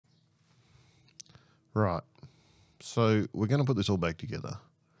Right, so we're going to put this all back together.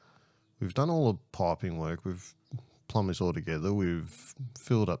 We've done all the piping work, we've plumbed this all together, we've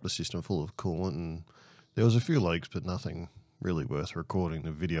filled up the system full of coolant, and there was a few leaks, but nothing really worth recording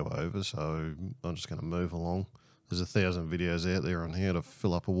the video over, so I'm just going to move along. There's 1,000 videos out there on how to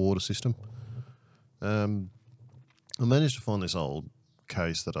fill up a water system. I managed to find this old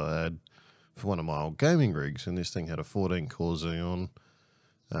case that I had for one of my old gaming rigs, and this thing had a 14-core Xeon,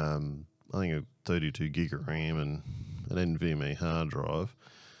 I think a 32 gig of RAM and an NVMe hard drive.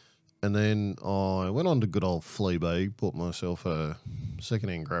 And then I went on to good old Fleabag, bought myself a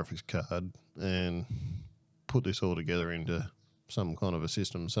second-hand graphics card and put this all together into some kind of a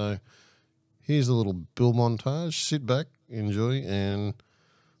system. So here's a little build montage. Sit back, enjoy, and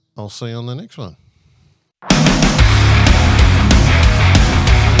I'll see you on the next one.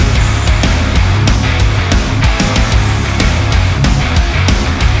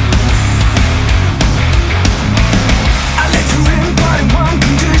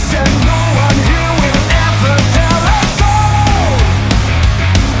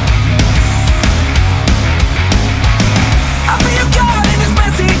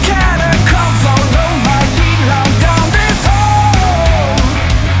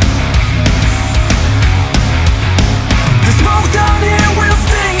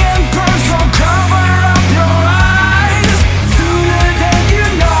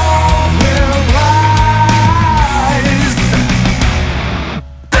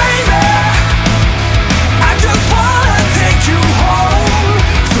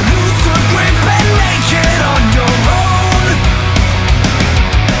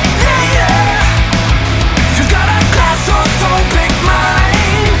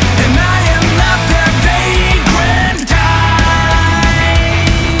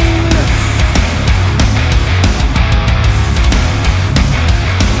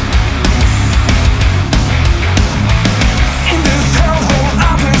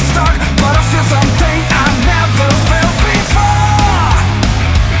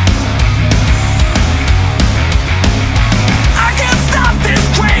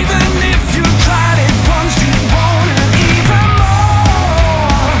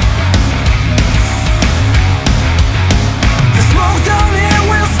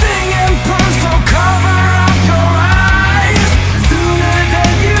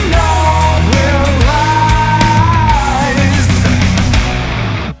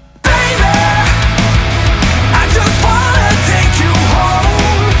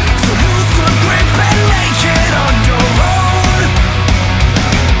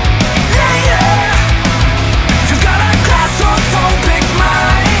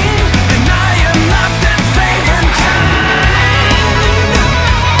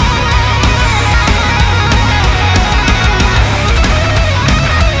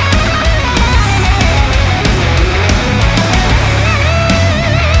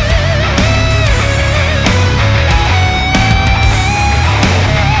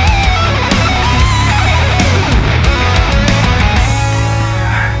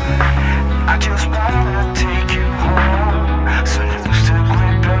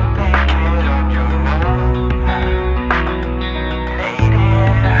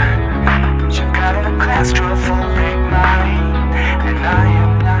 Astro